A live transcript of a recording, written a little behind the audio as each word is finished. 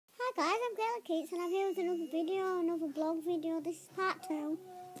Delicates, and I've used another video, another blog video. This is part 2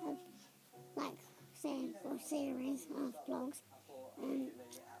 of, a series of blogs.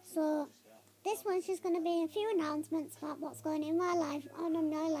 So this one's just going to be a few announcements about what's going in my life,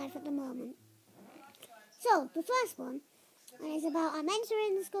 at the moment. So the first one is about I'm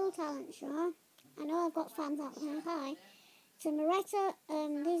entering the school talent show. I know I've got fans out there. Hi to Maretta.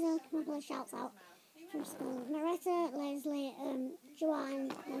 These are a couple of shouts out from school. Maretta, Leslie,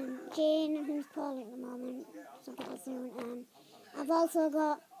 Joanne, Jane, who's poorly at the moment, so get her soon. I've also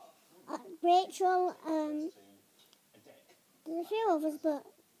got Rachel. There's a few others, but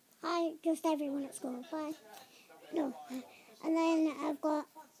hi, just everyone at school. Bye. No. And then I've got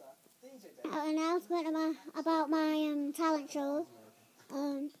an announcement about my talent show.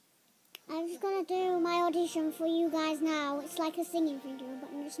 I'm just going to do my audition for you guys now. It's like a singing video, but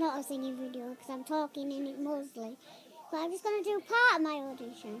it's not a singing video because I'm talking in it mostly. But I'm just going to do part of my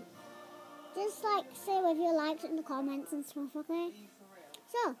audition. Just say whether you liked it in the comments and stuff, okay?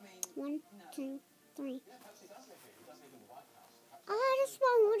 So, 1, 2, 3. I just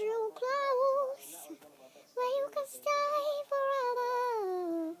want you close, where you can stay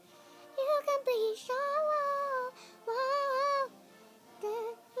forever. You can be sure, wow, that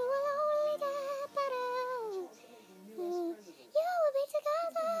you will only get better. You will be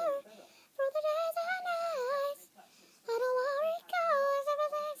together through the days and nights. I don't worry, 'cause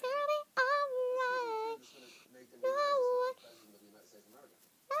everything's gonna be alright. No one,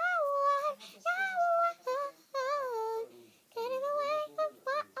 getting away from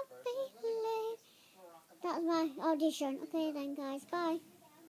what I'm feeling. That was my audition. Okay then, guys, bye.